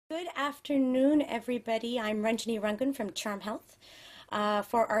Good afternoon, everybody. I'm Ranjani Rangan from Charm Health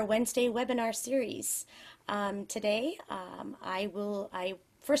for our Wednesday webinar series. I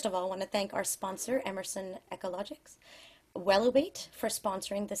first of all want to thank our sponsor, Emerson Ecologics, Welloweight, for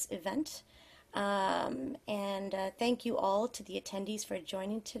sponsoring this event. Thank you all to the attendees for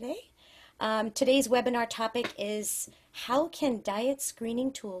joining today. Today's webinar topic is how can diet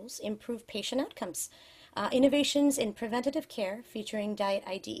screening tools improve patient outcomes? Innovations in preventative care featuring Diet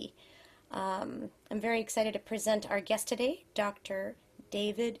ID. I'm very excited to present our guest today, Dr.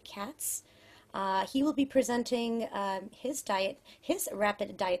 David Katz. He will be presenting his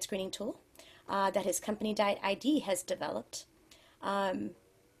rapid diet screening tool that his company Diet ID has developed.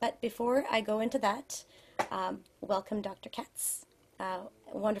 But before I go into that, welcome, Dr. Katz.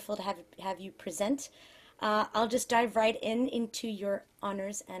 Wonderful to have you present. I'll just dive right into your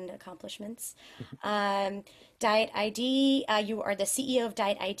honors and accomplishments. Diet ID, you are the CEO of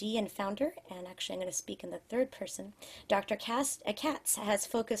Diet ID and founder, and actually I'm going to speak in the third person. Dr. Katz has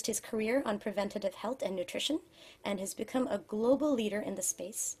focused his career on preventative health and nutrition and has become a global leader in the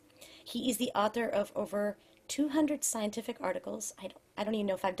space. He is the author of over 200 scientific articles. I don't even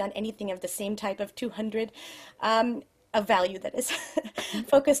know if I've done anything of the same type of 200. Of value, that is,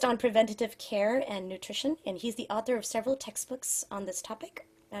 focused on preventative care and nutrition. And he's the author of several textbooks on this topic.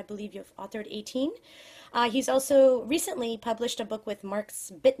 I believe you've authored 18. He's also recently published a book with Mark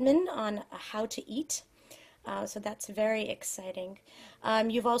Bittman on how to eat. So that's very exciting.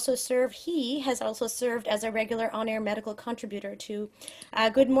 He has also served as a regular on-air medical contributor to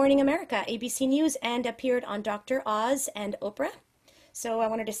Good Morning America, ABC News, and appeared on Dr. Oz and Oprah. So I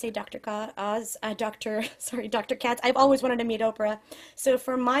wanted to say Dr. Katz, I've always wanted to meet Oprah. So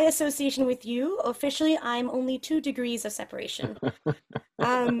for my association with you, officially, I'm only 2 degrees of separation.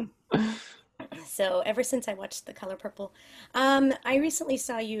 So ever since I watched The Color Purple, I recently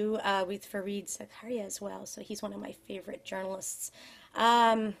saw you with Fareed Zakaria as well. So he's one of my favorite journalists.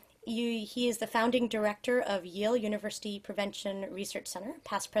 He is the founding director of Yale University Prevention Research Center,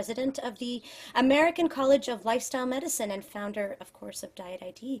 past president of the American College of Lifestyle Medicine, and founder, of course, of Diet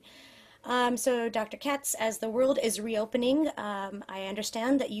ID. So Dr. Katz, as the world is reopening, I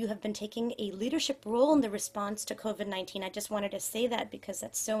understand that you have been taking a leadership role in the response to COVID-19. I just wanted to say that because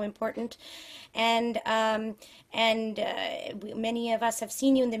that's so important. And many of us have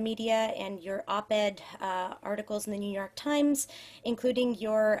seen you in the media and your op-ed articles in the New York Times, including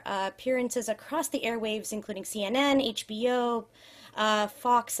your appearances across the airwaves, including CNN, HBO,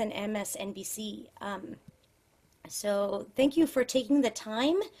 Fox, and MSNBC. So thank you for taking the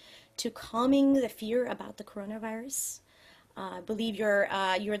time to calming the fear about the coronavirus. I believe you're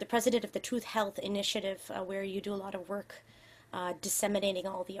the president of the Truth Health Initiative, where you do a lot of work disseminating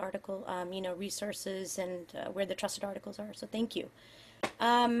all the resources and where the trusted articles are. So thank you.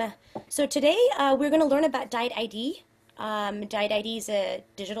 So today we're going to learn about Diet ID. Diet ID is a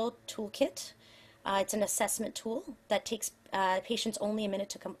digital toolkit. It's an assessment tool that takes patients only a minute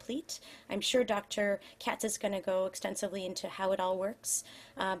to complete. I'm sure Dr. Katz is going to go extensively into how it all works.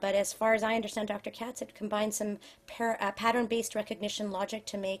 But as far as I understand, Dr. Katz, it combines some pattern-based recognition logic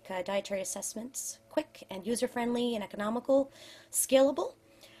to make dietary assessments quick and user-friendly and economical, scalable.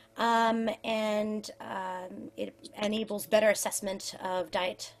 It enables better assessment of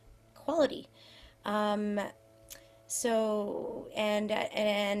diet quality. As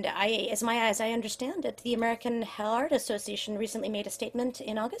I understand it, the American Heart Association recently made a statement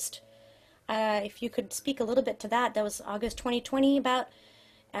in August. If you could speak a little bit to that, that was August 2020, about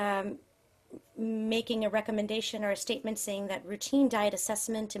making a recommendation or a statement saying that routine diet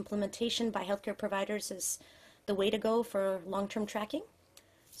assessment implementation by healthcare providers is the way to go for long-term tracking.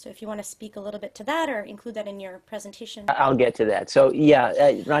 So if you want to speak a little bit to that or include that in your presentation. I'll get to that. So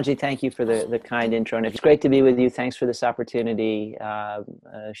yeah, Ranji, thank you for the kind intro. And it's great to be with you. Thanks for this opportunity. A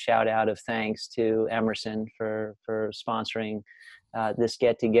shout out of thanks to Emerson for sponsoring this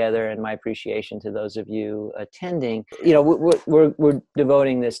get together, and my appreciation to those of you attending. You know, we're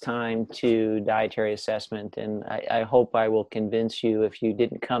devoting this time to dietary assessment, and I hope I will convince you, if you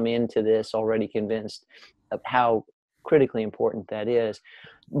didn't come into this already convinced, of how critically important that is.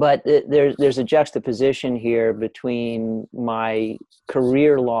 But there's a juxtaposition here between my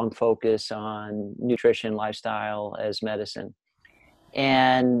career-long focus on nutrition, lifestyle as medicine,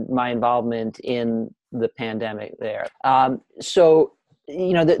 and my involvement in the pandemic there. So,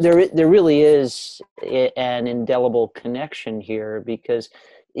 you know, there really is an indelible connection here, because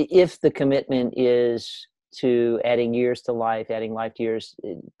if the commitment is to adding years to life, adding life to years,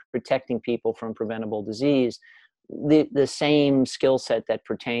 protecting people from preventable disease, the same skill set that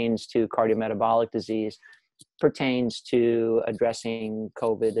pertains to cardiometabolic disease pertains to addressing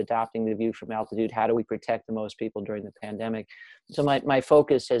COVID, adopting the view from altitude. How do we protect the most people during the pandemic? So my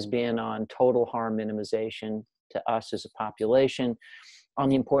focus has been on total harm minimization to us as a population, on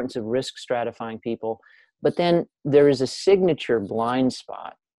the importance of risk stratifying people. But then there is a signature blind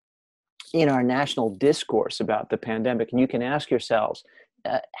spot in our national discourse about the pandemic. And you can ask yourselves,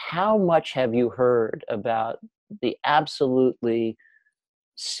 how much have you heard about the absolutely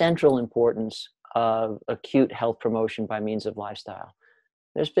central importance of acute health promotion by means of lifestyle?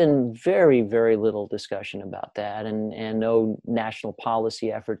 There's been very, very little discussion about that, and no national policy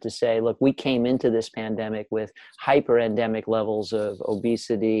effort to say, look, we came into this pandemic with hyperendemic levels of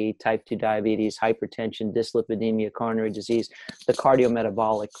obesity, type 2 diabetes, hypertension, dyslipidemia, coronary disease, the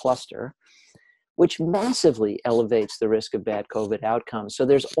cardiometabolic cluster, which massively elevates the risk of bad COVID outcomes. So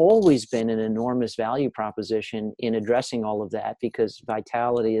there's always been an enormous value proposition in addressing all of that, because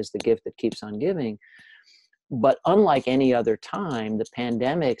vitality is the gift that keeps on giving. But unlike any other time, the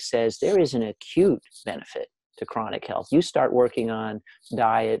pandemic says there is an acute benefit to chronic health. You start working on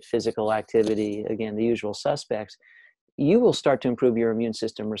diet, physical activity, again, the usual suspects, you will start to improve your immune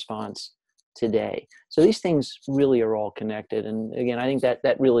system response today. So these things really are all connected. And again, I think that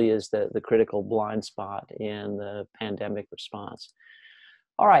really is the critical blind spot in the pandemic response.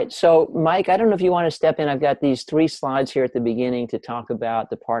 All right, so Mike, I don't know if you want to step in. I've got these 3 slides here at the beginning to talk about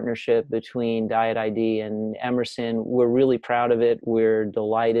the partnership between Diet ID and Emerson. We're really proud of it. We're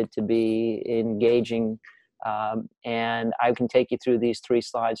delighted to be engaging, and I can take you through these 3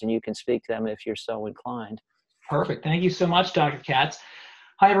 slides and you can speak to them if you're so inclined. Perfect. Thank you so much, Dr. Katz.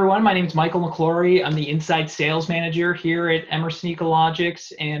 Hi, everyone. My name is Michael McClory. I'm the Inside Sales Manager here at Emerson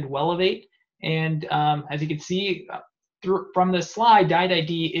Ecologics and Wellevate. And as you can see from the slide, Diet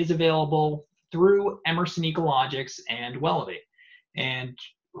ID is available through Emerson Ecologics and Wellevate. And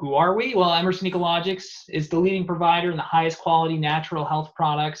who are we? Well, Emerson Ecologics is the leading provider in the highest quality natural health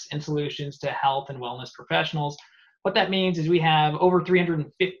products and solutions to health and wellness professionals. What that means is we have over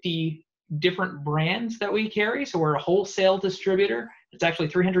 350 different brands that we carry. So we're a wholesale distributor. It's actually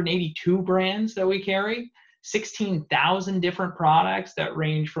 382 brands that we carry, 16,000 different products that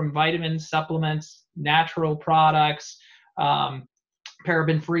range from vitamins, supplements, natural products,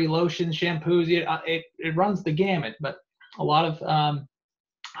 paraben-free lotions, shampoos. It runs the gamut, but a lot of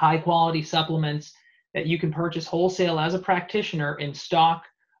high-quality supplements that you can purchase wholesale as a practitioner in stock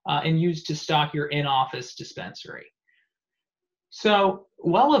and use to stock your in-office dispensary. So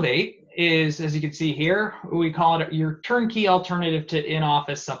Wellevate is, as you can see here, we call it your turnkey alternative to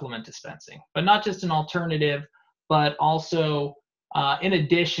in-office supplement dispensing, but not just an alternative, but also in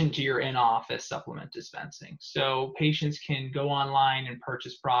addition to your in-office supplement dispensing. So patients can go online and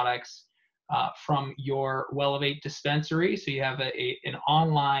purchase products from your Wellevate dispensary. So you have an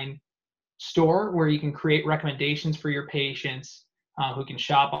online store where you can create recommendations for your patients who can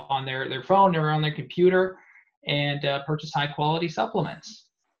shop on their phone or on their computer and purchase high quality supplements.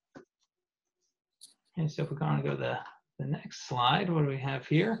 And so if we go to the next slide, what do we have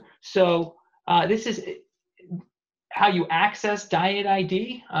here? So this is how you access Diet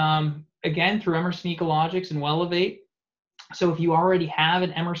ID, again, through Emerson Ecologics and Wellevate. So if you already have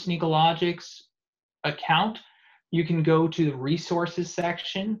an Emerson Ecologics account, you can go to the resources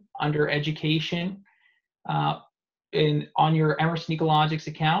section under education on your Emerson Ecologics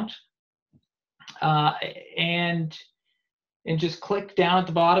account. And just click down at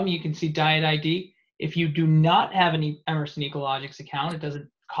the bottom, you can see Diet ID. If you do not have any Emerson Ecologics account, it doesn't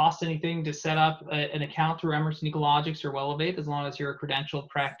cost anything to set up an account through Emerson Ecologics or Wellevate, as long as you're a credentialed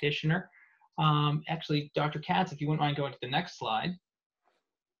practitioner. Actually, Dr. Katz, if you wouldn't mind going to the next slide.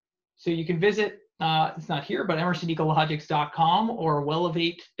 So you can visit, it's not here, but emersonecologics.com or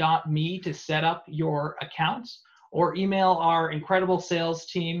wellevate.me to set up your accounts, or email our incredible sales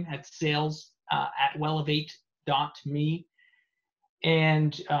team at sales@wellevate.me.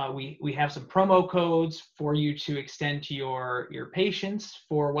 And we have some promo codes for you to extend to your patients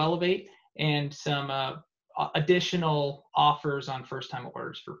for Wellevate, and some additional offers on first-time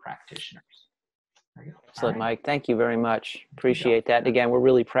orders for practitioners. There you go. Excellent, Mike. Thank you very much. Appreciate that. Again, we're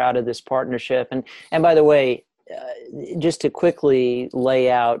really proud of this partnership. And by the way, just to quickly lay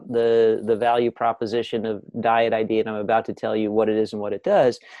out the value proposition of Diet ID, and I'm about to tell you what it is and what it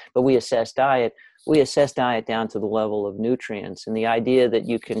does, but we assess diet down to the level of nutrients. And the idea that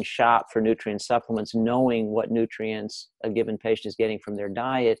you can shop for nutrient supplements knowing what nutrients a given patient is getting from their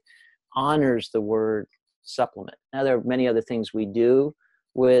diet honors the word supplement. Now, there are many other things we do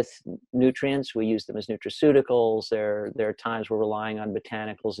with nutrients. We use them as nutraceuticals. There are times we're relying on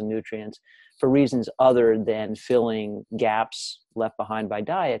botanicals and nutrients for reasons other than filling gaps left behind by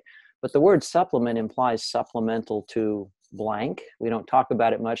diet. But the word supplement implies supplemental to blank. We don't talk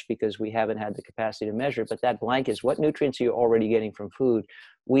about it much because we haven't had the capacity to measure it, but that blank is what nutrients are you already getting from food?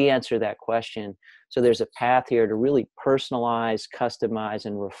 We answer that question. So there's a path here to really personalize, customize,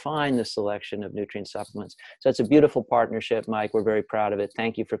 and refine the selection of nutrient supplements. So it's a beautiful partnership, Mike. We're very proud of it.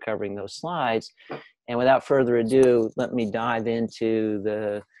 Thank you for covering those slides. And without further ado, let me dive into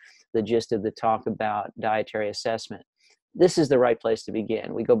the gist of the talk about dietary assessment. This is the right place to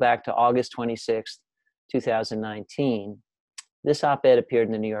begin. We go back to August 26th, 2019. This op-ed appeared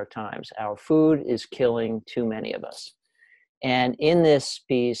in the New York Times. Our food is killing too many of us. And in this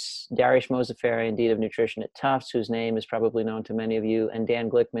piece, Dariush Mozaffarian, Dean of Nutrition at Tufts, whose name is probably known to many of you, and Dan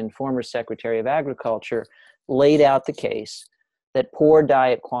Glickman, former Secretary of Agriculture, laid out the case that poor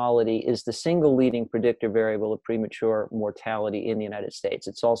diet quality is the single leading predictor variable of premature mortality in the United States.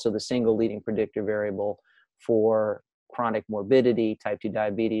 It's also the single leading predictor variable for chronic morbidity, type 2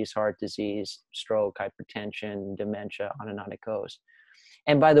 diabetes, heart disease, stroke, hypertension, dementia, on and on it goes.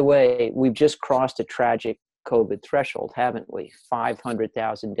 And by the way, we've just crossed a tragic COVID threshold, haven't we?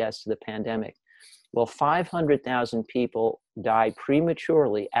 500,000 deaths to the pandemic. Well, 500,000 people die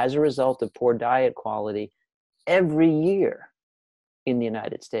prematurely as a result of poor diet quality every year in the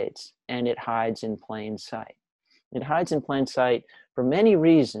United States, and it hides in plain sight. It hides in plain sight for many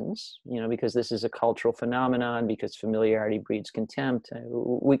reasons, because this is a cultural phenomenon, because familiarity breeds contempt.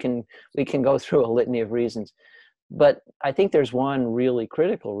 We can go through a litany of reasons. But I think there's one really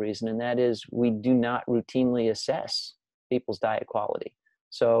critical reason, and that is we do not routinely assess people's diet quality.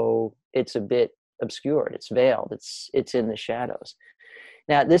 So it's a bit obscured, it's veiled, it's in the shadows.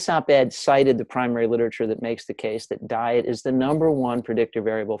 Now, this op-ed cited the primary literature that makes the case that diet is the #1 predictor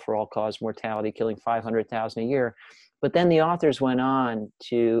variable for all-cause mortality, killing 500,000 a year. But then the authors went on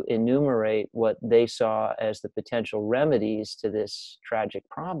to enumerate what they saw as the potential remedies to this tragic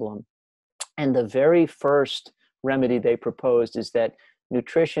problem. And the very first remedy they proposed is that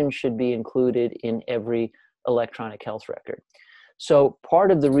nutrition should be included in every electronic health record. So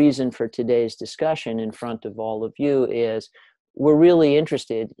part of the reason for today's discussion in front of all of you is we're really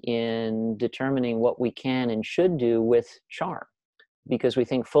interested in determining what we can and should do with CHARM, because we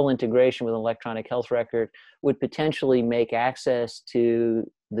think full integration with an electronic health record would potentially make access to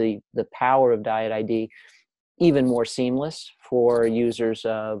the power of Diet ID even more seamless for users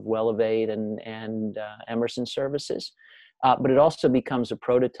of WellEvade and Emerson services. But it also becomes a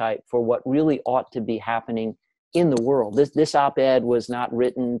prototype for what really ought to be happening in the world. This op-ed was not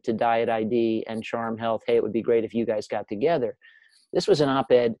written to Diet ID and Charm Health, hey, it would be great if you guys got together. This was an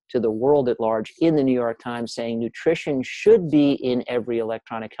op-ed to the world at large in the New York Times saying nutrition should be in every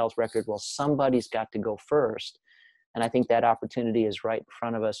electronic health record. Well, somebody's got to go first. And I think that opportunity is right in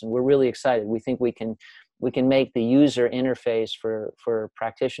front of us. And we're really excited. We think we can make the user interface for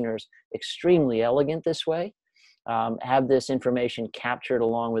practitioners extremely elegant this way. Have this information captured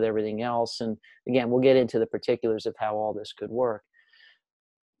along with everything else. And again, we'll get into the particulars of how all this could work.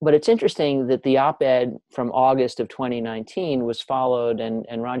 But it's interesting that the op-ed from August of 2019 was followed, and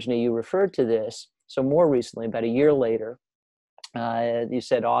Ranjani, you referred to this. So more recently, about a year later, you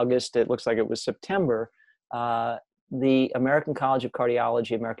said August, it looks like it was September, the American College of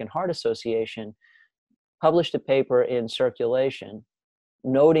Cardiology, American Heart Association published a paper in Circulation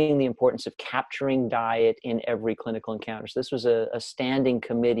noting the importance of capturing diet in every clinical encounter. So this was a standing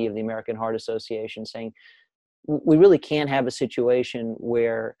committee of the American Heart Association saying, we really can't have a situation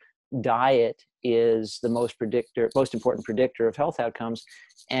where diet is the most important predictor of health outcomes,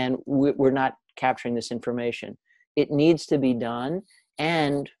 and we're not capturing this information. It needs to be done,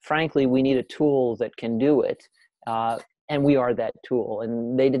 and frankly, we need a tool that can do it, and we are that tool.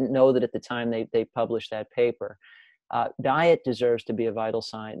 And they didn't know that at the time they published that paper. Diet deserves to be a vital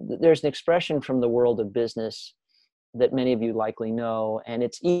sign. There's an expression from the world of business that many of you likely know, and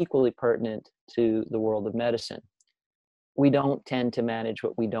it's equally pertinent to the world of medicine. We don't tend to manage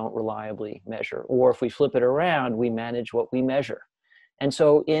what we don't reliably measure, or if we flip it around, we manage what we measure. And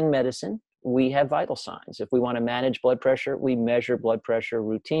so in medicine, we have vital signs. If we want to manage blood pressure, we measure blood pressure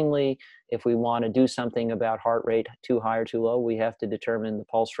routinely. If we want to do something about heart rate, too high or too low, we have to determine the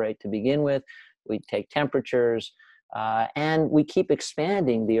pulse rate to begin with. We take temperatures, and we keep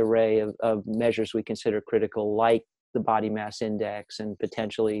expanding the array of measures we consider critical, like the body mass index and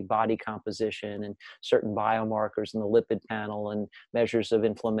potentially body composition and certain biomarkers in the lipid panel and measures of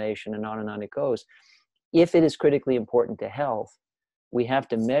inflammation, and on it goes. If it is critically important to health, we have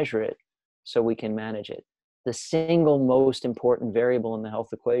to measure it so we can manage it. The single most important variable in the health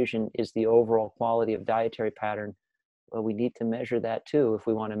equation is the overall quality of dietary pattern. Well, we need to measure that too if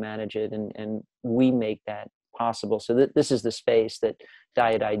we want to manage it, and we make that possible. So this is the space that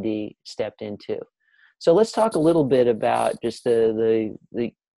Diet ID stepped into. So let's talk a little bit about just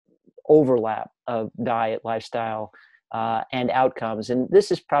the overlap of diet, lifestyle, and outcomes. And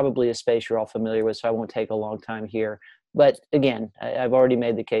this is probably a space you're all familiar with, so I won't take a long time here. But again, I've already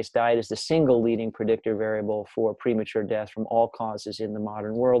made the case, diet is the single leading predictor variable for premature death from all causes in the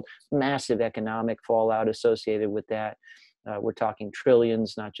modern world. Massive economic fallout associated with that. We're talking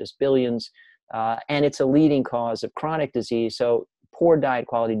trillions, not just billions. And it's a leading cause of chronic disease. So poor diet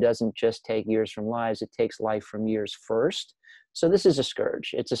quality doesn't just take years from lives, it takes life from years first. So this is a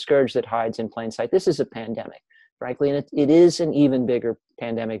scourge. It's a scourge that hides in plain sight. This is a pandemic, frankly, and it is an even bigger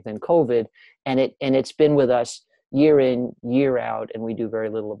pandemic than COVID. And it's been with us year in, year out, and we do very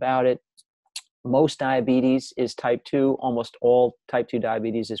little about it. Most diabetes is type 2. Almost all type 2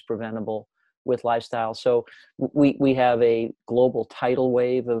 diabetes is preventable with lifestyle. So we have a global tidal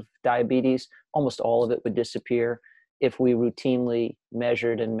wave of diabetes. Almost all of it would disappear if we routinely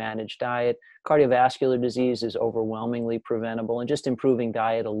measured and managed diet. Cardiovascular disease is overwhelmingly preventable, and just improving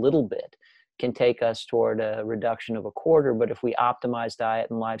diet a little bit can take us toward a reduction of a quarter. But if we optimize diet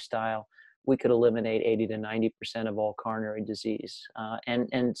and lifestyle, we could eliminate 80 to 90% of all coronary disease.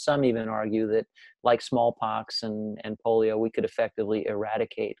 And some even argue that, like smallpox and polio, we could effectively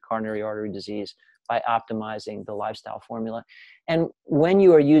eradicate coronary artery disease by optimizing the lifestyle formula. And when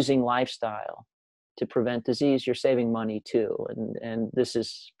you are using lifestyle to prevent disease, you're saving money too. And this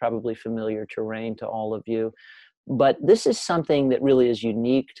is probably familiar terrain to all of you. But this is something that really is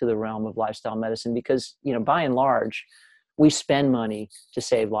unique to the realm of lifestyle medicine because, by and large, we spend money to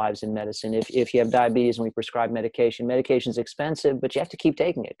save lives in medicine. If you have diabetes and we prescribe medication, medication's expensive, but you have to keep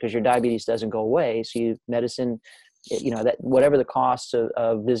taking it because your diabetes doesn't go away. So medicine, that whatever the costs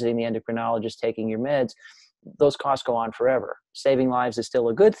of visiting the endocrinologist, taking your meds, those costs go on forever. Saving lives is still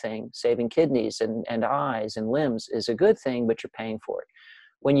a good thing. Saving kidneys and eyes and limbs is a good thing, but you're paying for it.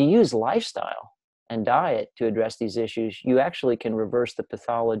 When you use lifestyle and diet to address these issues, you actually can reverse the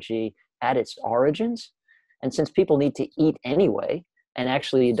pathology at its origins. And since people need to eat anyway, and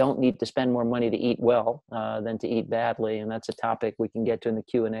actually you don't need to spend more money to eat well than to eat badly, and that's a topic we can get to in the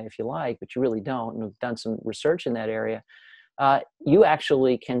Q&A if you like, but you really don't, and we've done some research in that area, you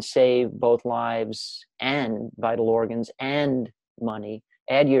actually can save both lives and vital organs and money,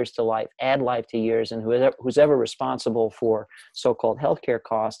 add years to life, add life to years, and who's ever responsible for so-called healthcare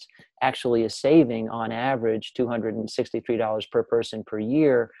costs actually is saving on average $263 per person per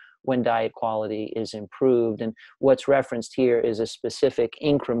year when diet quality is improved. And what's referenced here is a specific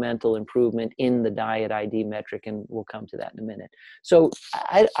incremental improvement in the diet ID metric, and we'll come to that in a minute. So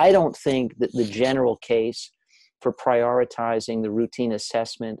I don't think that the general case for prioritizing the routine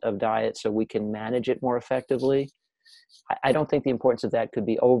assessment of diet so we can manage it more effectively, I don't think the importance of that could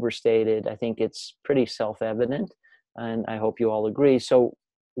be overstated. I think it's pretty self-evident, and I hope you all agree. So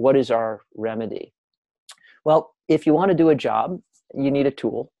what is our remedy? Well, if you want to do a job, you need a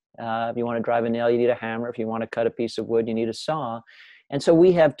tool. If you want to drive a nail, you need a hammer. If you want to cut a piece of wood, you need a saw. And so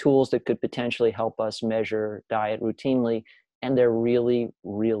we have tools that could potentially help us measure diet routinely, and they're really,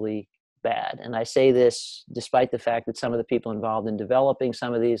 really bad. And I say this despite the fact that some of the people involved in developing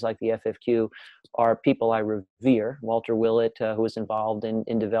some of these, like the FFQ, are people I revere. Walter Willett, who was involved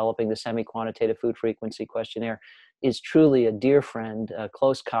in developing the semi-quantitative food frequency questionnaire, is truly a dear friend, a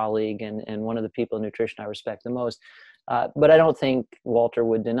close colleague, and one of the people in nutrition I respect the most. But I don't think Walter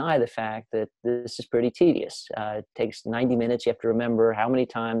would deny the fact that this is pretty tedious. It takes 90 minutes. You have to remember how many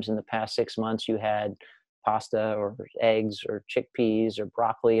times in the past 6 months you had pasta or eggs or chickpeas or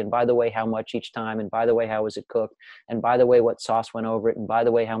broccoli, and by the way, how much each time, and by the way, how was it cooked, and by the way, what sauce went over it, and by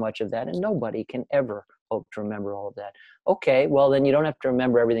the way, how much of that, and nobody can ever hope to remember all of that. Okay, well then you don't have to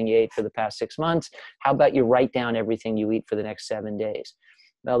remember everything you ate for the past 6 months. How about you write down everything you eat for the next 7 days?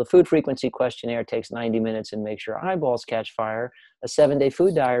 Well, the food frequency questionnaire takes 90 minutes and makes your eyeballs catch fire. A 7-day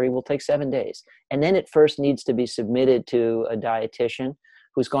food diary will take 7 days. And then it first needs to be submitted to a dietitian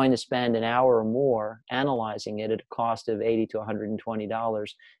who's going to spend an hour or more analyzing it at a cost of $80 to $120.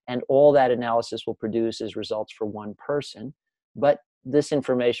 And all that analysis will produce is results for one person. But this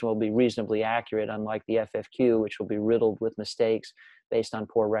information will be reasonably accurate, unlike the FFQ, which will be riddled with mistakes based on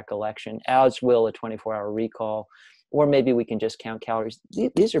poor recollection, as will a 24-hour recall. Or maybe we can just count calories.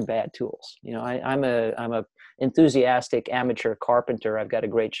 These are bad tools. You know, I'm a enthusiastic amateur carpenter. I've got a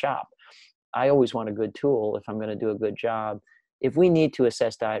great shop. I always want a good tool if I'm going to do a good job. If we need to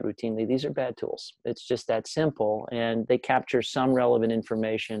assess diet routinely, these are bad tools. It's just that simple, and they capture some relevant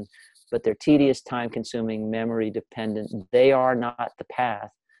information, but they're tedious, time-consuming, memory-dependent. They are not the path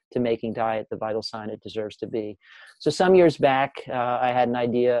to making diet the vital sign it deserves to be. So some years back, I had an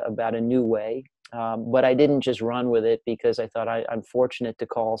idea about a new way But I didn't just run with it because I thought I'm fortunate to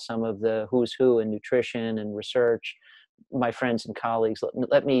call some of the who's who in nutrition and research, my friends and colleagues.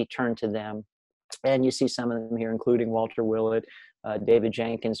 Let me turn to them. And you see some of them here, including Walter Willett, David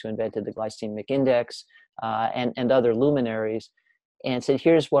Jenkins, who invented the glycemic index, and other luminaries, and said,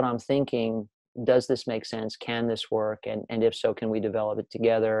 here's what I'm thinking. Does this make sense? Can this work? And if so, can we develop it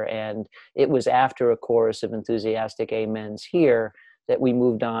together? And it was after a chorus of enthusiastic amens here that we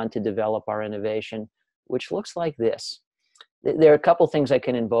moved on to develop our innovation, which looks like this. There are a couple things I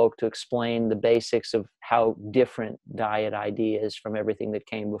can invoke to explain the basics of how different diet ID is from everything that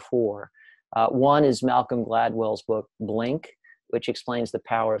came before. One is Malcolm Gladwell's book, Blink, which explains the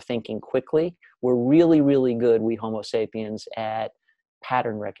power of thinking quickly. We're really, really good, we Homo sapiens, at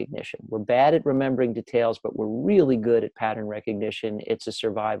pattern recognition. We're bad at remembering details, but we're really good at pattern recognition. It's a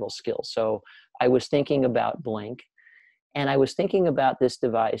survival skill. So I was thinking about Blink, and I was thinking about this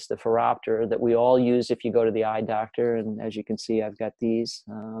device, the Phoropter, that we all use if you go to the eye doctor. And as you can see, I've got these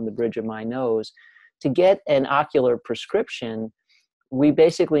on the bridge of my nose. To get an ocular prescription, we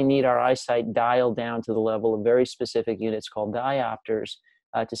basically need our eyesight dialed down to the level of very specific units called diopters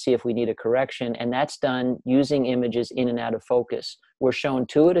to see if we need a correction. And that's done using images in and out of focus. We're shown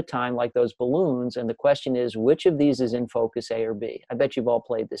 2 at a time like those balloons. And the question is, which of these is in focus, A or B? I bet you've all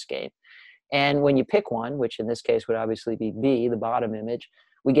played this game. And when you pick one, which in this case would obviously be B, the bottom image,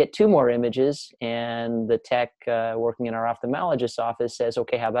 we get 2 more images. And the tech working in our ophthalmologist's office says,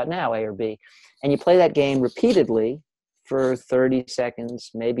 okay, how about now, A or B? And you play that game repeatedly for 30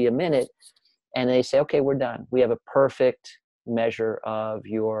 seconds, maybe a minute, and they say, okay, we're done. We have a perfect measure of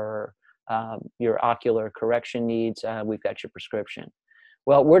your ocular correction needs. We've got your prescription.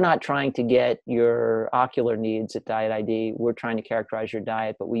 Well, we're not trying to get your ocular needs at Diet ID. We're trying to characterize your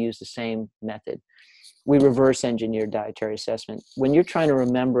diet, but we use the same method. We reverse engineer dietary assessment. When you're trying to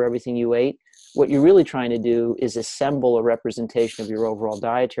remember everything you ate, what you're really trying to do is assemble a representation of your overall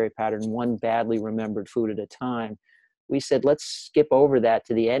dietary pattern, one badly remembered food at a time. We said, let's skip over that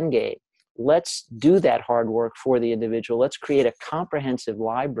to the end game. Let's do that hard work for the individual. Let's create a comprehensive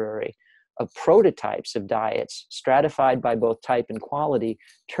library of prototypes of diets, stratified by both type and quality,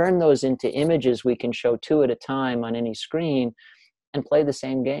 turn those into images we can show 2 at a time on any screen, and play the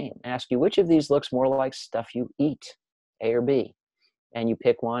same game. Ask you, which of these looks more like stuff you eat, A or B? And you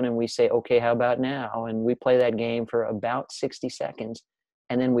pick one, and we say, okay, how about now? And we play that game for about 60 seconds,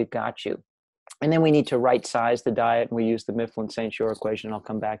 and then we've got you. And then we need to right size the diet, and we use the Mifflin-St. Jean equation, and I'll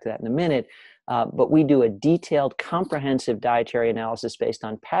come back to that in a minute. But we do a detailed, comprehensive dietary analysis based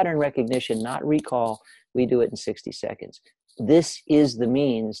on pattern recognition, not recall. We do it in 60 seconds. This is the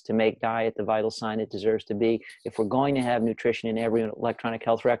means to make diet the vital sign it deserves to be. If we're going to have nutrition in every electronic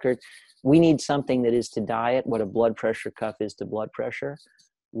health record, we need something that is to diet what a blood pressure cuff is to blood pressure.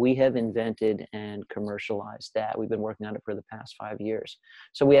 We have invented and commercialized that. We've been working on it for the past 5 years.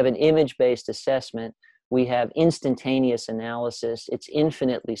 So we have an image-based assessment. We have instantaneous analysis. It's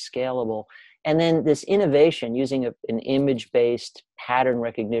infinitely scalable. And then this innovation using an image-based pattern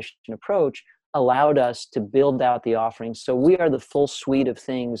recognition approach allowed us to build out the offerings. So we are the full suite of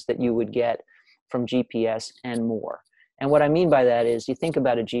things that you would get from GPS and more. And what I mean by that is, you think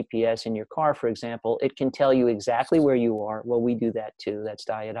about a GPS in your car, for example, it can tell you exactly where you are. Well, we do that too. That's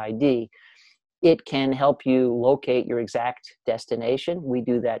Diet ID. It can help you locate your exact destination. We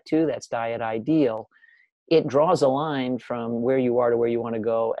do that too. That's Diet Ideal. It draws a line from where you are to where you want to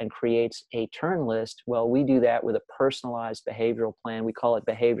go and creates a turn list. Well, we do that with a personalized behavioral plan. We call it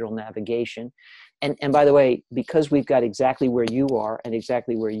behavioral navigation. And by the way, because we've got exactly where you are and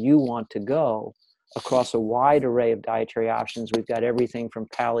exactly where you want to go, across a wide array of dietary options. We've got everything from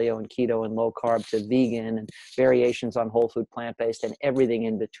paleo and keto and low carb to vegan and variations on whole food, plant-based, and everything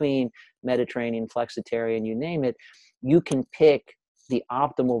in between, Mediterranean, flexitarian, you name it. You can pick the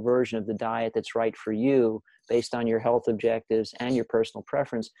optimal version of the diet that's right for you based on your health objectives and your personal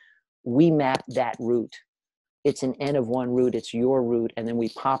preference. We map that route. It's an N of 1 route, it's your route, and then we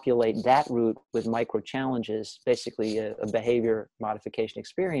populate that route with micro challenges, basically a behavior modification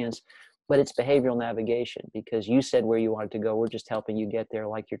experience. But it's behavioral navigation because you said where you wanted to go. We're just helping you get there,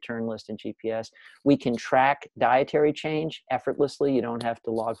 like your turn list and GPS. We can track dietary change effortlessly. You don't have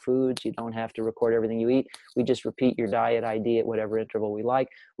to log foods. You don't have to record everything you eat. We just repeat your diet ID at whatever interval we like.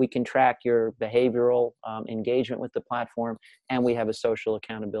 We can track your behavioral engagement with the platform, and we have a social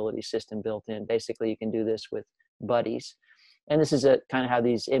accountability system built in. Basically, you can do this with buddies. And this is kind of how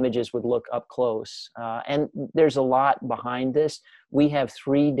these images would look up close. And there's a lot behind this. We have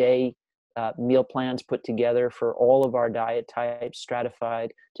 3-day meal plans put together for all of our diet types,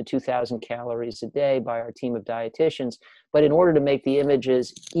 stratified to 2,000 calories a day by our team of dietitians. But in order to make the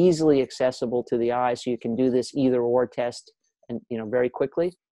images easily accessible to the eye, so you can do this either or test and very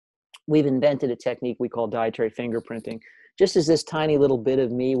quickly, we've invented a technique we call dietary fingerprinting. Just as this tiny little bit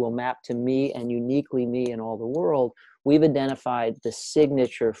of me will map to me and uniquely me in all the world, we've identified the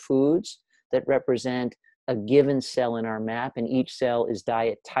signature foods that represent a given cell in our map, and each cell is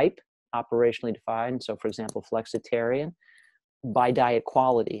diet type, operationally defined. So for example, flexitarian, by diet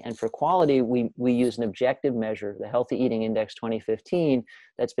quality. And for quality, we use an objective measure, the Healthy Eating Index 2015,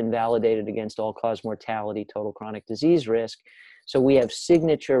 that's been validated against all-cause mortality, total chronic disease risk. So we have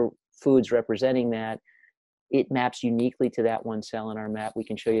signature foods representing that. It maps uniquely to that one cell in our map. We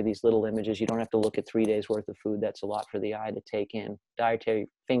can show you these little images. You don't have to look at 3 days worth of food. That's a lot for the eye to take in. Dietary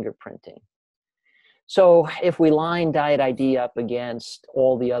fingerprinting. So if we line diet ID up against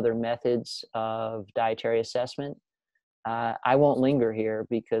all the other methods of dietary assessment, I won't linger here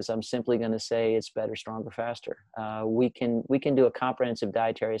because I'm simply going to say it's better, stronger, faster. We can do a comprehensive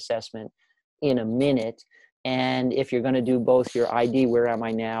dietary assessment in a minute. And if you're going to do both your ID, where am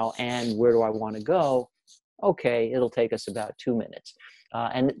I now, and where do I want to go, okay, it'll take us about 2 minutes.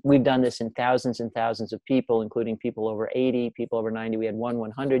 And we've done this in thousands and thousands of people, including people over 80, people over 90. We had one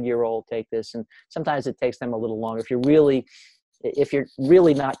 100-year-old take this, and sometimes it takes them a little longer. If you're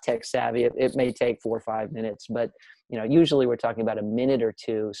really not tech savvy, it may take 4 or 5 minutes, but usually we're talking about a minute or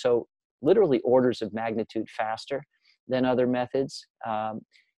two. So literally orders of magnitude faster than other methods.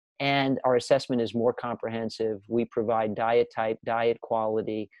 And our assessment is more comprehensive. We provide diet type, diet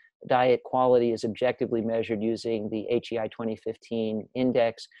quality. Diet quality is objectively measured using the HEI 2015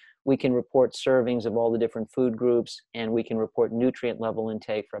 index. We can report servings of all the different food groups, and we can report nutrient level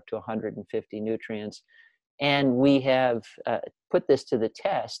intake for up to 150 nutrients. And we have put this to the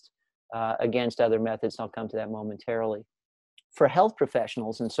test against other methods. I'll come to that momentarily. For health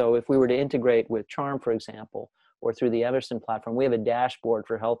professionals, and so if we were to integrate with Charm, for example, or through the Emerson platform, we have a dashboard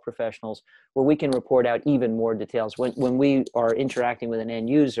for health professionals where we can report out even more details. When we are interacting with an end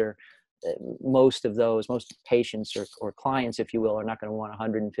user, most patients or clients, if you will, are not going to want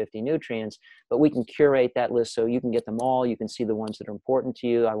 150 nutrients, but we can curate that list so you can get them all. You can see the ones that are important to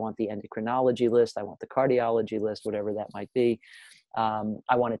you. I want the endocrinology list. I want the cardiology list, whatever that might be.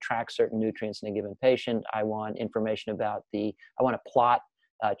 I want to track certain nutrients in a given patient. I want information about I want to plot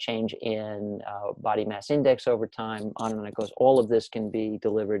change in body mass index over time, on and it goes. All of this can be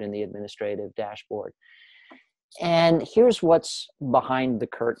delivered in the administrative dashboard. And here's what's behind the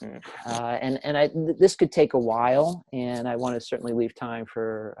curtain. This could take a while, and I want to certainly leave time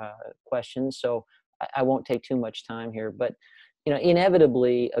for questions, so I won't take too much time here. But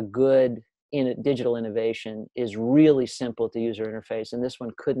inevitably, a good digital innovation is really simple to user interface, and this one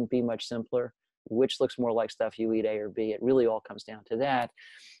couldn't be much simpler. Which looks more like stuff you eat, A or B? It really all comes down to that.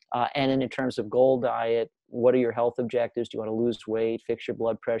 And in terms of goal diet, what are your health objectives? Do you want to lose weight, fix your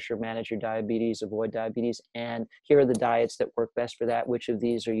blood pressure, manage your diabetes, avoid diabetes? And here are the diets that work best for that. Which of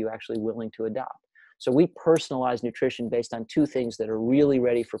these are you actually willing to adopt? So we personalize nutrition based on 2 things that are really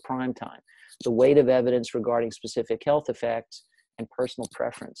ready for prime time: the weight of evidence regarding specific health effects and personal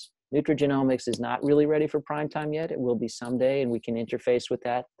preference. Nutrigenomics is not really ready for prime time yet. It will be someday, and we can interface with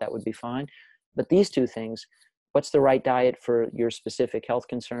that. That would be fine. But these 2 things, what's the right diet for your specific health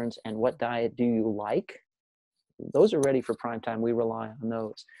concerns, and what diet do you like? Those are ready for prime time. We rely on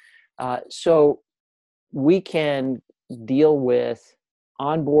those. So we can deal with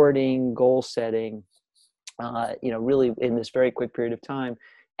onboarding, goal setting, really in this very quick period of time,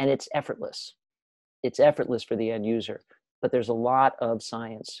 and it's effortless. It's effortless for the end user, but there's a lot of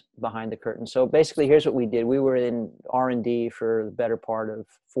science behind the curtain. So basically, here's what we did. We were in R&D for the better part of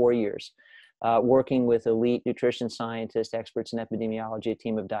 4 years. Working with elite nutrition scientists, experts in epidemiology, a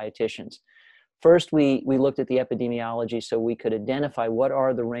team of dietitians. First, we looked at the epidemiology so we could identify what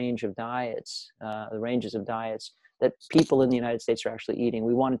are the ranges of diets that people in the United States are actually eating.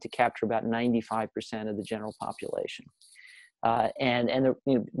 We wanted to capture about 95% of the general population.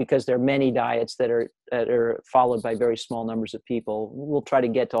 Because there are many diets that are followed by very small numbers of people, we'll try to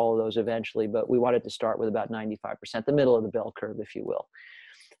get to all of those eventually, but we wanted to start with about 95%, the middle of the bell curve, if you will.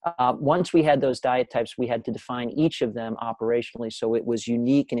 Once we had those diet types, we had to define each of them operationally so it was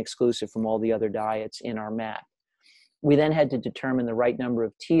unique and exclusive from all the other diets in our map. We then had to determine the right number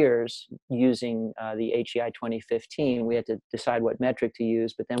of tiers using the HEI 2015. We had to decide what metric to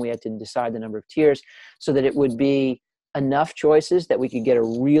use, but then we had to decide the number of tiers so that it would be enough choices that we could get a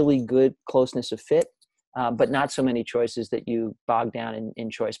really good closeness of fit, but not so many choices that you bog down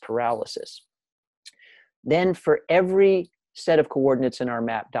in choice paralysis. Then for every set of coordinates in our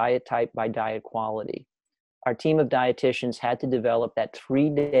map, diet type by diet quality. Our team of dietitians had to develop that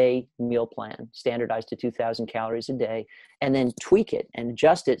 3-day meal plan, standardized to 2,000 calories a day, and then tweak it and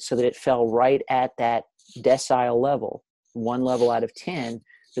adjust it so that it fell right at that decile level, 1 level out of 10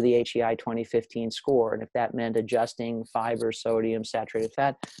 for the HEI 2015 score. And if that meant adjusting fiber, sodium, saturated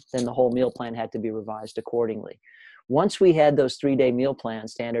fat, then the whole meal plan had to be revised accordingly. Once we had those 3-day meal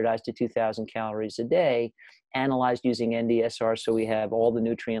plans standardized to 2,000 calories a day, analyzed using NDSR so we have all the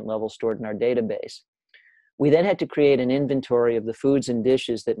nutrient levels stored in our database, we then had to create an inventory of the foods and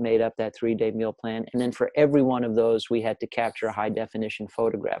dishes that made up that 3-day meal plan. And then for every one of those, we had to capture a high definition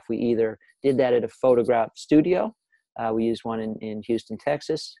photograph. We either did that at a photograph studio. We used one in Houston,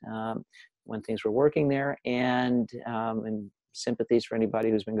 Texas, when things were working there. And sympathies for anybody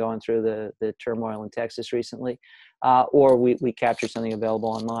who's been going through the turmoil in Texas recently. Or we captured something available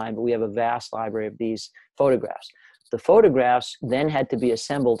online, but we have a vast library of these photographs. The photographs then had to be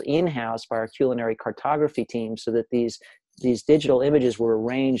assembled in-house by our culinary cartography team so that these digital images were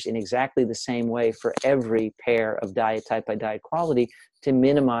arranged in exactly the same way for every pair of diet type by diet quality to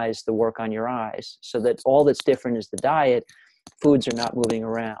minimize the work on your eyes, so that all that's different is the diet. Foods are not moving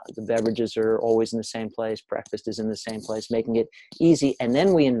around. The beverages are always in the same place. Breakfast is in the same place, making it easy. And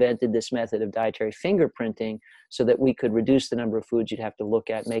then we invented this method of dietary fingerprinting so that we could reduce the number of foods you'd have to look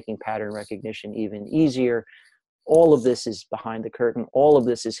at, making pattern recognition even easier. All of this is behind the curtain. All of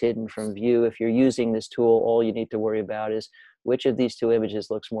this is hidden from view. If you're using this tool, all you need to worry about is which of these two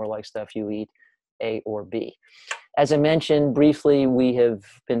images looks more like stuff you eat, A or B. As I mentioned briefly, we have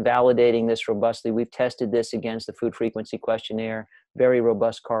been validating this robustly. We've tested this against the food frequency questionnaire, very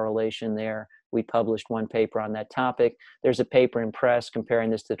robust correlation there. We published one paper on that topic. There's a paper in Press comparing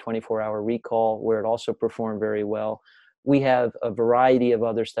this to the 24-hour recall, where it also performed very well. We have a variety of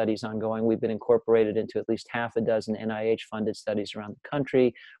other studies ongoing. We've been incorporated into at least half a dozen NIH-funded studies around the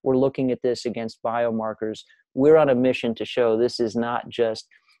country. We're looking at this against biomarkers. We're on a mission to show this is not just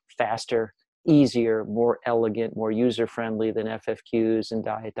faster, easier, more elegant, more user-friendly than FFQs and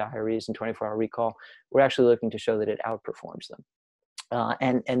diet diaries and 24-hour recall. We're actually looking to show that it outperforms them.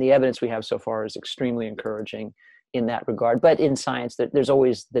 And the evidence we have so far is extremely encouraging in that regard. But in science, there's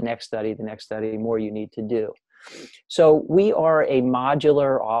always the next study, more you need to do. So we are a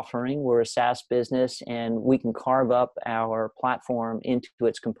modular offering. We're a SaaS business, and we can carve up our platform into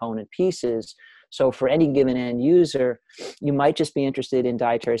its component pieces. So for any given end user, you might just be interested in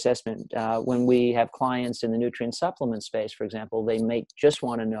dietary assessment. When we have clients in the nutrient supplement space, for example, they may just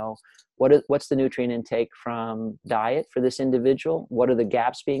want to know what's the nutrient intake from diet for this individual? What are the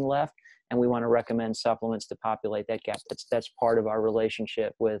gaps being left? And we want to recommend supplements to populate that gap. That's part of our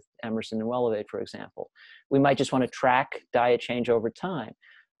relationship with Emerson and Wellevate, for example. We might just want to track diet change over time.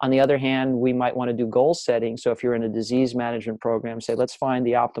 On the other hand, we might want to do goal setting. So if you're in a disease management program, say, let's find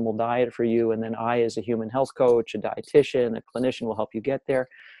the optimal diet for you. And then I, as a human health coach, a dietitian, a clinician, will help you get there.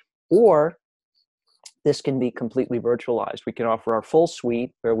 Or this can be completely virtualized. We can offer our full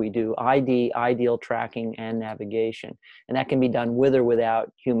suite where we do ID, ideal tracking, and navigation. And that can be done with or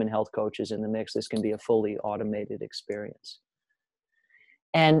without human health coaches in the mix. This can be a fully automated experience.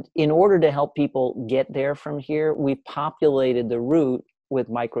 And in order to help people get there from here, we've populated the route with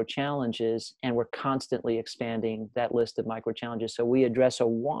micro challenges, and we're constantly expanding that list of micro challenges. So we address a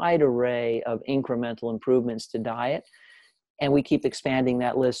wide array of incremental improvements to diet. And we keep expanding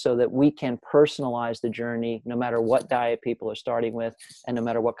that list so that we can personalize the journey no matter what diet people are starting with and no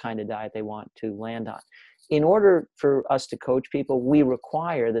matter what kind of diet they want to land on. In order for us to coach people, we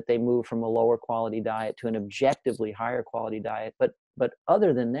require that they move from a lower quality diet to an objectively higher quality diet. But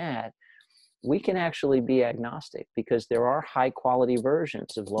other than that, we can actually be agnostic because there are high quality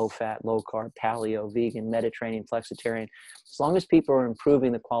versions of low fat, low carb, paleo, vegan, Mediterranean, flexitarian. As long as people are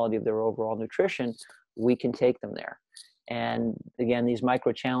improving the quality of their overall nutrition, we can take them there. And again, these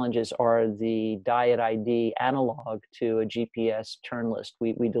micro challenges are the diet ID analog to a GPS turn list.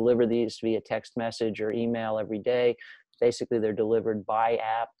 We deliver these via text message or email every day. Basically, they're delivered by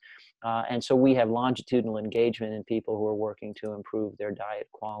app. And so we have longitudinal engagement in people who are working to improve their diet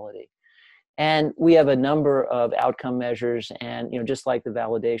quality. And we have a number of outcome measures, and just like the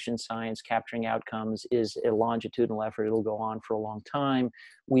validation science, capturing outcomes is a longitudinal effort. It'll go on for a long time.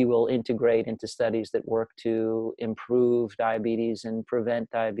 We will integrate into studies that work to improve diabetes and prevent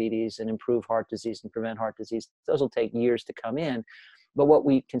diabetes and improve heart disease and prevent heart disease. Those will take years to come in. But what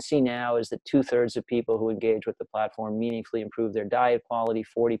we can see now is that 2/3 of people who engage with the platform meaningfully improve their diet quality.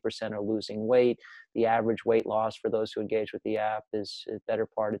 40% are losing weight. The average weight loss for those who engage with the app is a better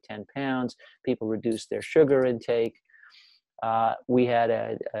part of 10 pounds. People reduce their sugar intake. We had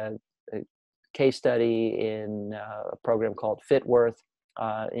a case study in a program called FitWorth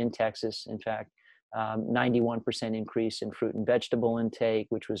in Texas, in fact. 91% increase in fruit and vegetable intake,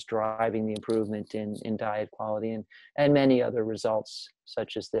 which was driving the improvement in diet quality, and many other results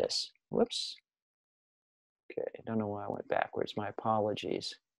such as this. Whoops. Okay, I don't know why I went backwards. My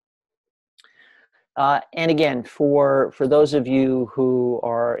apologies. And again, for those of you who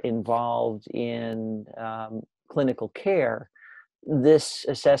are involved in clinical care, this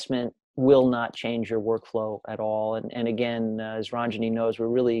assessment will not change your workflow at all. And again, as Ranjani knows, we're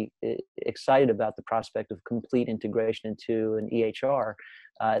really excited about the prospect of complete integration into an EHR.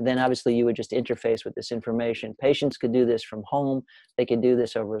 Then obviously you would just interface with this information. Patients could do this from home. They can do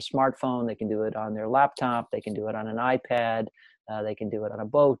this over a smartphone. They can do it on their laptop. They can do it on an iPad. They can do it on a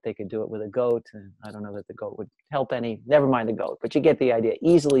boat. They could do it with a goat. And I don't know that the goat would help any, never mind the goat, but you get the idea.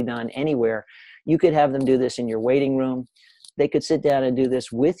 Easily done anywhere. You could have them do this in your waiting room. They could sit down and do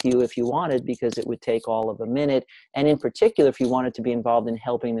this with you if you wanted, because it would take all of a minute. And in particular, if you wanted to be involved in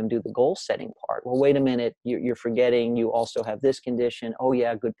helping them do the goal setting part. Well, wait a minute, you're forgetting you also have this condition. Oh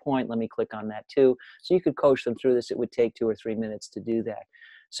yeah, good point. Let me click on that too. So you could coach them through this. It would take 2 or 3 minutes to do that.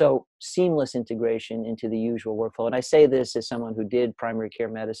 So seamless integration into the usual workflow. And I say this as someone who did primary care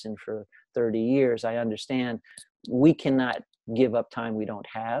medicine for 30 years. I understand we cannot give up time we don't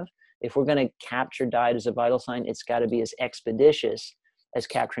have. If we're going to capture diet as a vital sign, it's got to be as expeditious as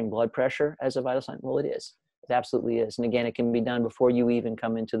capturing blood pressure as a vital sign. Well, it is. It absolutely is. And again, it can be done before you even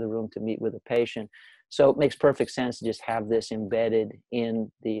come into the room to meet with a patient. So it makes perfect sense to just have this embedded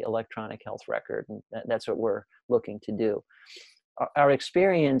in the electronic health record. And that's what we're looking to do. Our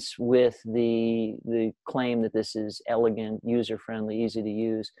experience with the claim that this is elegant, user-friendly, easy to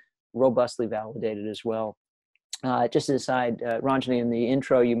use, robustly validated as well. Just as an aside, Ranjani, in the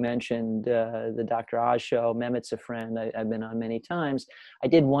intro you mentioned the Dr. Oz show. Mehmet's a friend I've been on many times. I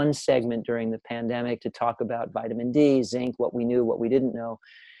did one segment during the pandemic to talk about vitamin D, zinc, what we knew, what we didn't know.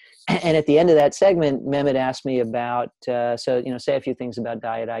 And at the end of that segment, Mehmet asked me about, say a few things about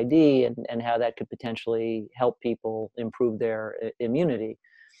Diet ID and how that could potentially help people improve their immunity.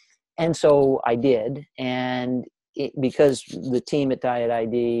 And so I did. And because the team at Diet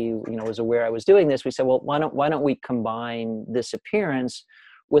ID, was aware I was doing this, we said, well, why don't we combine this appearance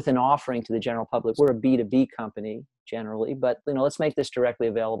with an offering to the general public? We're a B2B company generally, but let's make this directly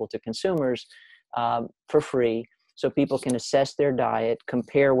available to consumers for free, so people can assess their diet,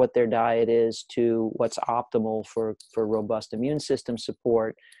 compare what their diet is to what's optimal for robust immune system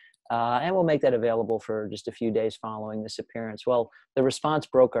support. And we'll make that available for just a few days following this appearance. Well, the response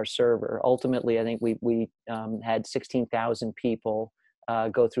broke our server. Ultimately, I think we had 16,000 people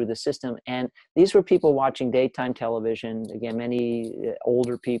go through the system. And these were people watching daytime television. Again, many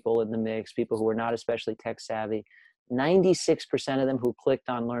older people in the mix, people who were not especially tech savvy. 96% of them who clicked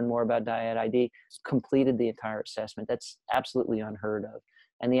on Learn More About Diet ID completed the entire assessment. That's absolutely unheard of.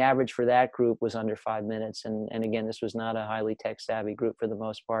 And the average for that group was under 5 minutes. And again, this was not a highly tech-savvy group for the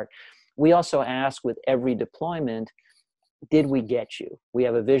most part. We also ask with every deployment, did we get you? We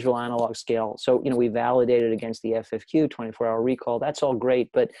have a visual analog scale. So, we validated against the FFQ, 24-hour recall. That's all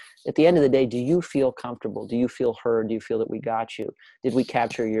great. But at the end of the day, do you feel comfortable? Do you feel heard? Do you feel that we got you? Did we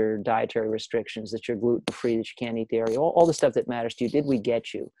capture your dietary restrictions, that you're gluten-free, that you can't eat dairy, all the stuff that matters to you? Did we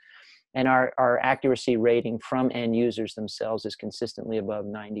get you? And our accuracy rating from end users themselves is consistently above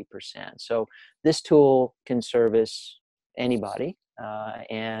 90%. So this tool can service anybody.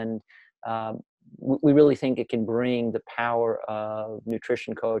 We really think it can bring the power of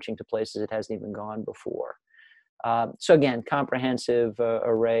nutrition coaching to places it hasn't even gone before. So again, comprehensive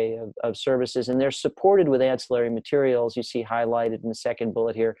array of services, and they're supported with ancillary materials. You see highlighted in the second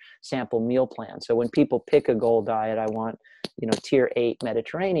bullet here, sample meal plan. So when people pick a goal diet, I want, tier 8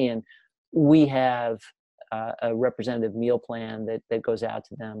 Mediterranean, we have a representative meal plan that goes out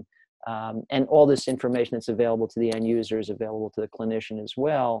to them. And all this information that's available to the end user is available to the clinician as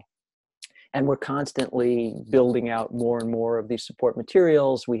well. And we're constantly building out more and more of these support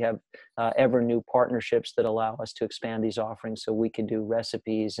materials. We have ever new partnerships that allow us to expand these offerings, so we can do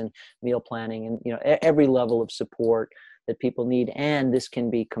recipes and meal planning and every level of support that people need. And this can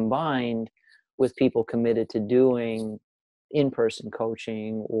be combined with people committed to doing in-person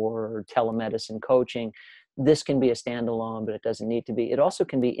coaching or telemedicine coaching. This can be a standalone, but it doesn't need to be. It also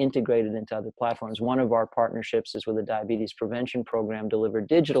can be integrated into other platforms. One of our partnerships is with a diabetes prevention program delivered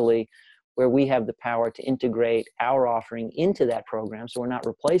digitally, where we have the power to integrate our offering into that program. So we're not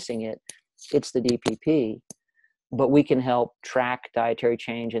replacing it. It's the DPP, but we can help track dietary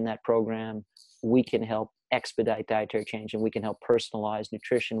change in that program. We can help expedite dietary change, and we can help personalize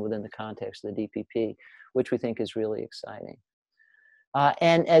nutrition within the context of the DPP, which we think is really exciting.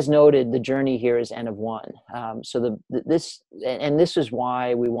 And as noted, the journey here is N of 1. So this is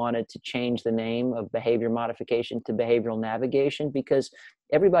why we wanted to change the name of behavior modification to behavioral navigation, because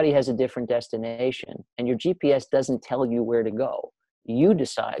everybody has a different destination, and your GPS doesn't tell you where to go. You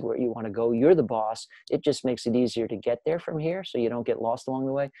decide where you want to go. You're the boss. It just makes it easier to get there from here so you don't get lost along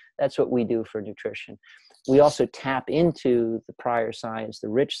the way. That's what we do for nutrition. We also tap into the prior science, the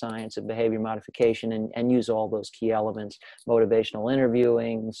rich science of behavior modification, and use all those key elements: motivational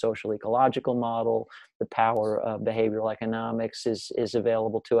interviewing, social ecological model. The power of behavioral economics is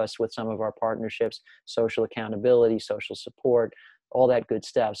available to us with some of our partnerships: social accountability, social support, all that good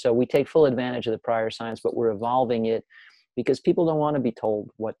stuff. So we take full advantage of the prior science, but we're evolving it because people don't want to be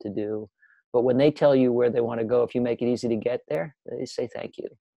told what to do. But when they tell you where they want to go, if you make it easy to get there, they say thank you.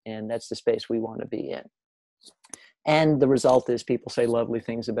 And that's the space we want to be in. And the result is people say lovely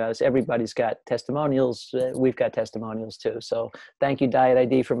things about us. Everybody's got testimonials. We've got testimonials too. So thank you, Diet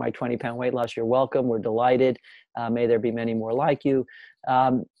ID, for my 20-pound weight loss. You're welcome. We're delighted. May there be many more like you.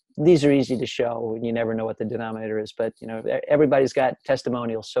 These are easy to show, and you never know what the denominator is, but everybody's got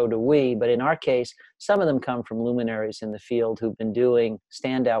testimonials, so do we. But in our case, some of them come from luminaries in the field who've been doing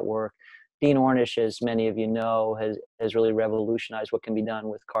standout work. Dean Ornish, as many of you know, has really revolutionized what can be done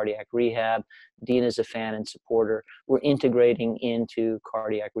with cardiac rehab. Dean is a fan and supporter. We're integrating into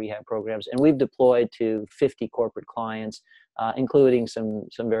cardiac rehab programs, and we've deployed to 50 corporate clients, including some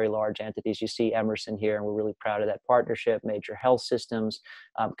very large entities. You see Emerson here, and we're really proud of that partnership. Major health systems,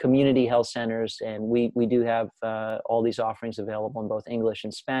 community health centers, and we do have all these offerings available in both English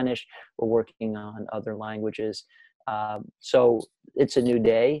and Spanish. We're working on other languages. So it's a new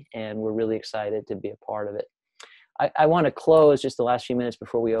day, and we're really excited to be a part of it. I want to close just the last few minutes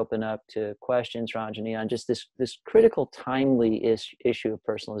before we open up to questions, Ranjani, on just this critical, timely issue of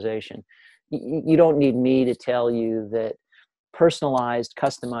personalization. You don't need me to tell you that personalized,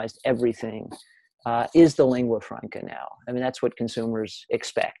 customized everything is the lingua franca now. I mean, that's what consumers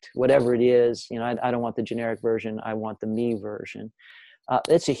expect. Whatever it is, I don't want the generic version. I want the me version.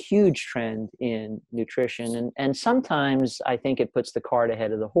 It's a huge trend in nutrition. And sometimes I think it puts the cart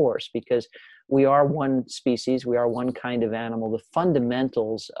ahead of the horse, because we are one species, we are one kind of animal. The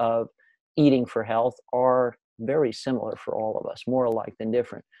fundamentals of eating for health are very similar for all of us, more alike than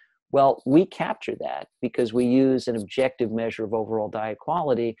different. Well, we capture that because we use an objective measure of overall diet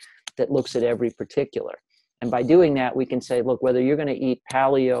quality that looks at every particular. And by doing that, we can say, look, whether you're going to eat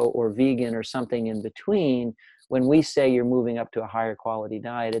paleo or vegan or something in between, when we say you're moving up to a higher quality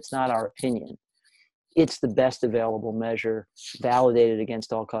diet, it's not our opinion. It's the best available measure, validated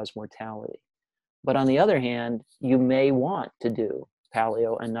against all-cause mortality. But on the other hand, you may want to do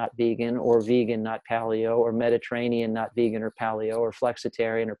paleo and not vegan, or vegan, not paleo, or Mediterranean, not vegan or paleo, or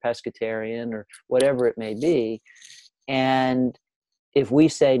flexitarian or pescatarian, or whatever it may be. And if we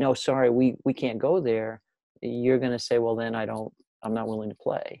say, no, sorry, we can't go there, you're going to say, well, then I'm not willing to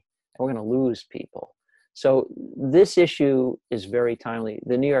play. And we're going to lose people. So this issue is very timely.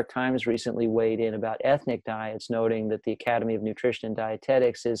 The New York Times recently weighed in about ethnic diets, noting that the Academy of Nutrition and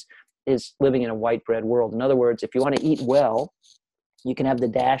Dietetics is living in a white bread world. In other words, if you want to eat well, you can have the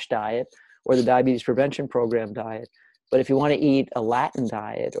DASH diet or the Diabetes Prevention Program diet. But if you want to eat a Latin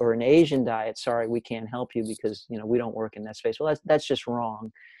diet or an Asian diet, sorry, we can't help you because we don't work in that space. Well, that's just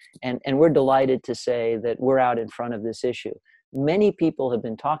wrong. And we're delighted to say that we're out in front of this issue. Many people have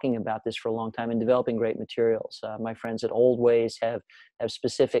been talking about this for a long time and developing great materials. My friends at Old Ways have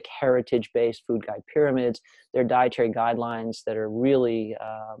specific heritage-based food guide pyramids. They're dietary guidelines that are really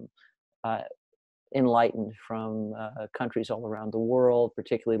enlightened from countries all around the world,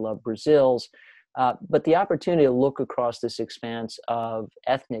 particularly love Brazil's. But the opportunity to look across this expanse of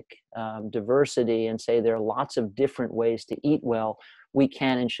ethnic diversity and say there are lots of different ways to eat well, we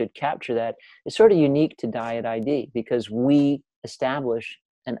can and should capture that. It's sort of unique to Diet ID because we establish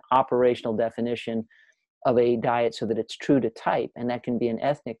an operational definition of a diet so that it's true to type, and that can be an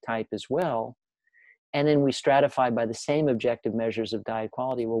ethnic type as well. And then we stratify by the same objective measures of diet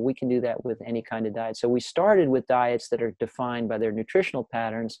quality. Well, we can do that with any kind of diet. So we started with diets that are defined by their nutritional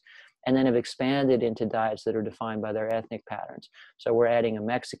patterns, and then have expanded into diets that are defined by their ethnic patterns. So we're adding a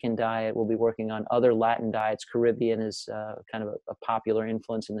Mexican diet. We'll be working on other Latin diets. Caribbean is kind of a popular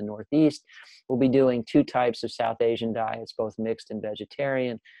influence in the Northeast. We'll be doing 2 types of South Asian diets, both mixed and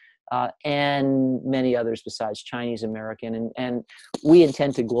vegetarian, and many others besides Chinese American. And we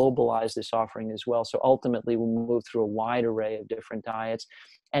intend to globalize this offering as well. So ultimately, we'll move through a wide array of different diets.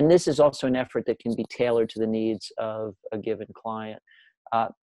 And this is also an effort that can be tailored to the needs of a given client.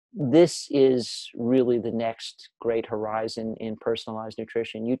 this is really the next great horizon in personalized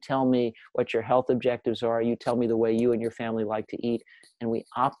nutrition. You tell me what your health objectives are, you tell me the way you and your family like to eat, and we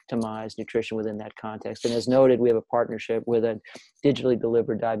optimize nutrition within that context. And as noted, we have a partnership with a digitally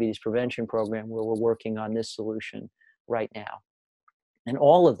delivered diabetes prevention program where we're working on this solution right now. And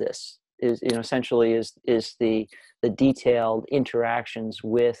all of this is, essentially is the detailed interactions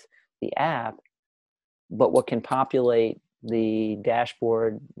with the app, but what can populate the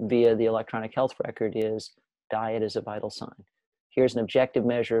dashboard via the electronic health record is diet is a vital sign. Here's an objective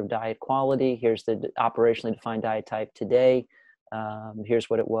measure of diet quality. Here's the operationally defined diet type today. Here's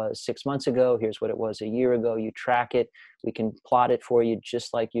what it was 6 months ago. Here's what it was a year ago. You track it. We can plot it for you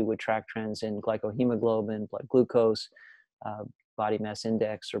just like you would track trends in glycohemoglobin, blood glucose, body mass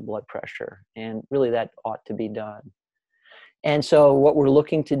index, or blood pressure. And really that ought to be done. And so what we're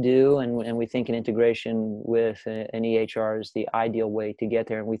looking to do, and we think an integration with an EHR is the ideal way to get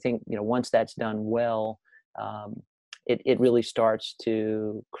there. And we think, once that's done well, it really starts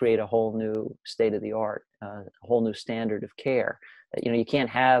to create a whole new state of the art, a whole new standard of care. You can't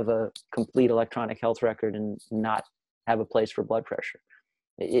have a complete electronic health record and not have a place for blood pressure.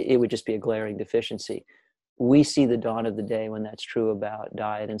 It would just be a glaring deficiency. We see the dawn of the day when that's true about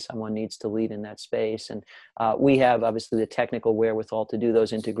diet, and someone needs to lead in that space. And we have obviously the technical wherewithal to do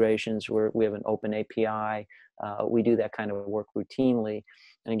those integrations. We have an open API. We do that kind of work routinely.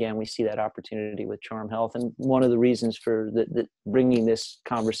 And again, we see that opportunity with Charm Health. And one of the reasons for bringing this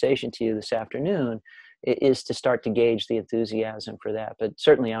conversation to you this afternoon is to start to gauge the enthusiasm for that. But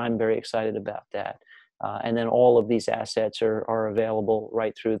certainly I'm very excited about that. And then all of these assets are available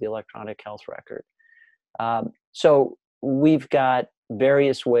right through the electronic health record. So we've got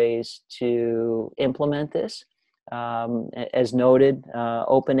various ways to implement this. As noted,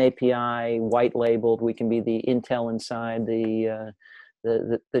 open API, white labeled. We can be the Intel inside the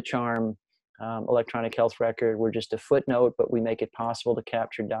Charm electronic health record. We're just a footnote, but we make it possible to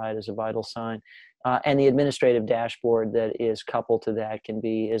capture diet as a vital sign. And the administrative dashboard that is coupled to that can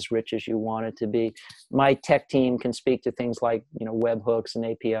be as rich as you want it to be. My tech team can speak to things like webhooks and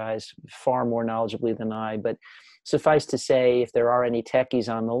APIs far more knowledgeably than I, but suffice to say, if there are any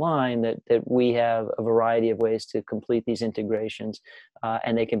techies on the line, that we have a variety of ways to complete these integrations,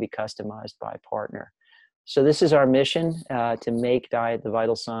 and they can be customized by partner. So this is our mission, to make diet the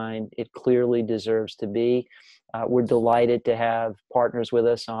vital sign it clearly deserves to be. We're delighted to have partners with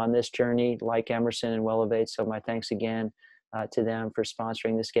us on this journey, like Emerson and Wellevate. So my thanks again to them for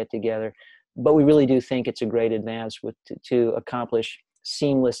sponsoring this get-together. But we really do think it's a great advance to accomplish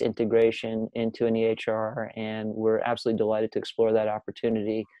seamless integration into an EHR, and we're absolutely delighted to explore that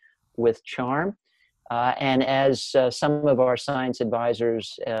opportunity with Charm. And as some of our science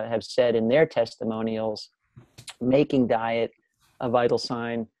advisors have said in their testimonials, making diet a vital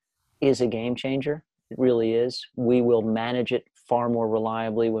sign is a game changer. It really is. We will manage it far more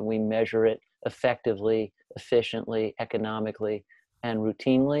reliably when we measure it effectively, efficiently, economically, and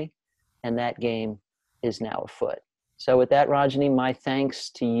routinely. And that game is now afoot. So with that, Rajani, my thanks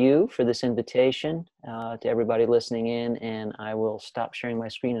to you for this invitation, to everybody listening in, and I will stop sharing my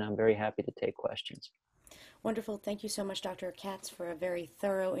screen, and I'm very happy to take questions. Wonderful. Thank you so much, Dr. Katz, for a very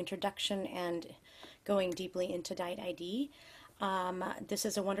thorough introduction and going deeply into Diet ID. This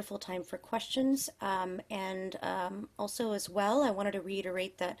is a wonderful time for questions. And also as well, I wanted to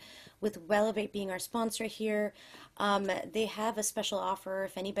reiterate that with Wellevate being our sponsor here, they have a special offer.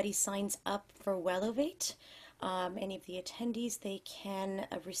 If anybody signs up for Wellevate, any of the attendees, they can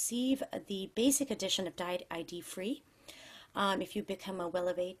receive the basic edition of Diet ID free. If you become a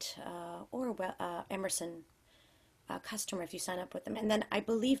Wellevate or Emerson customer, if you sign up with them. And then I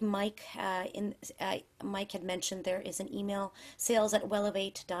believe Mike Mike had mentioned there is an email,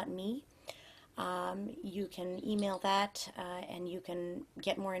 sales@wellevate.me. You can email that and you can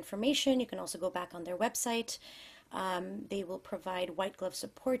get more information. You can also go back on their website. They will provide white glove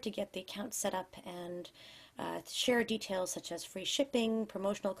support to get the account set up and share details such as free shipping,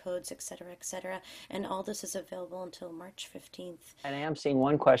 promotional codes, etc., and all this is available until March 15th. And I am seeing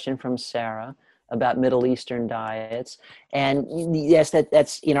one question from Sarah about Middle Eastern diets. And yes,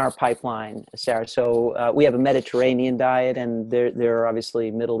 that's in our pipeline, Sarah. So we have a Mediterranean diet, and there are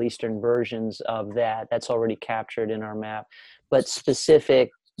obviously Middle Eastern versions of that. That's already captured in our map. But specific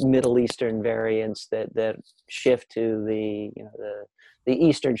Middle Eastern variants that shift to the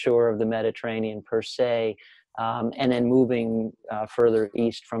eastern shore of the Mediterranean per se, and then moving further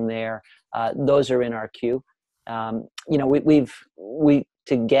east from there, those are in our queue. We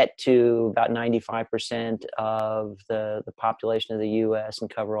to get to about 95% of the population of the U.S. and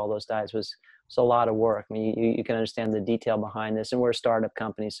cover all those diets was It's a lot of work. I mean, you can understand the detail behind this, and we're a startup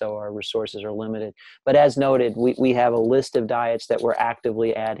company, so our resources are limited. But as noted, we have a list of diets that we're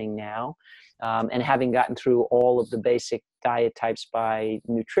actively adding now. And having gotten through all of the basic diet types by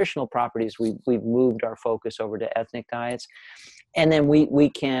nutritional properties, we've moved our focus over to ethnic diets. And then we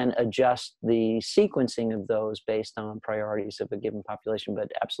can adjust the sequencing of those based on priorities of a given population.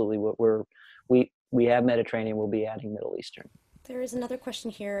 But absolutely, we have Mediterranean, we'll be adding Middle Eastern. There is another question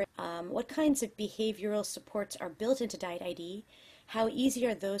here. What kinds of behavioral supports are built into Diet ID? How easy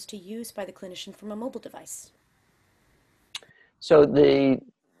are those to use by the clinician from a mobile device? So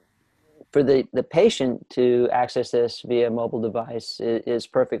for the patient to access this via mobile device is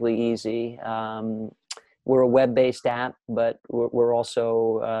perfectly easy. We're a web-based app, but we're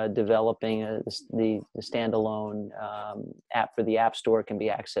also developing the standalone app for the App Store. Can be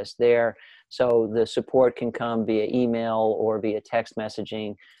accessed there. So the support can come via email or via text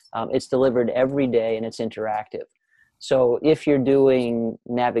messaging. It's delivered every day and it's interactive. So if you're doing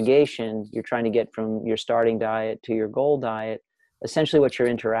navigation, you're trying to get from your starting diet to your goal diet, essentially what you're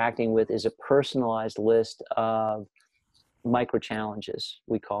interacting with is a personalized list of micro challenges,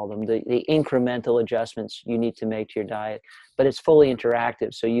 we call them, the incremental adjustments you need to make to your diet. But it's fully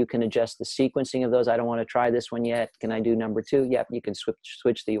interactive, so you can adjust the sequencing of those. I don't want to try this one yet. Can I do number 2? Yep, you can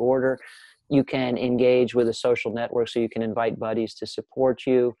switch the order. You can engage with a social network, so you can invite buddies to support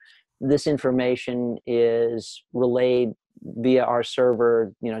you. This information is relayed via our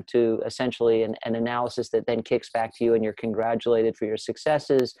server, to essentially an analysis that then kicks back to you, and you're congratulated for your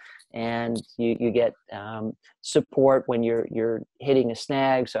successes, and you get support when you're hitting a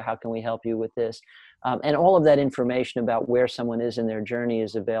snag. So how can we help you with this? And all of that information about where someone is in their journey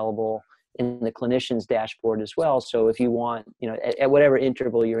is available in the clinician's dashboard as well. So if you want, at whatever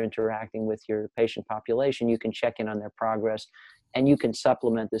interval you're interacting with your patient population, you can check in on their progress, and you can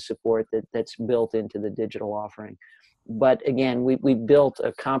supplement the support that's built into the digital offering. But again, we built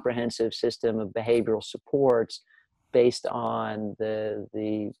a comprehensive system of behavioral supports based on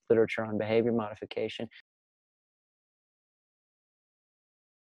the literature on behavior modification.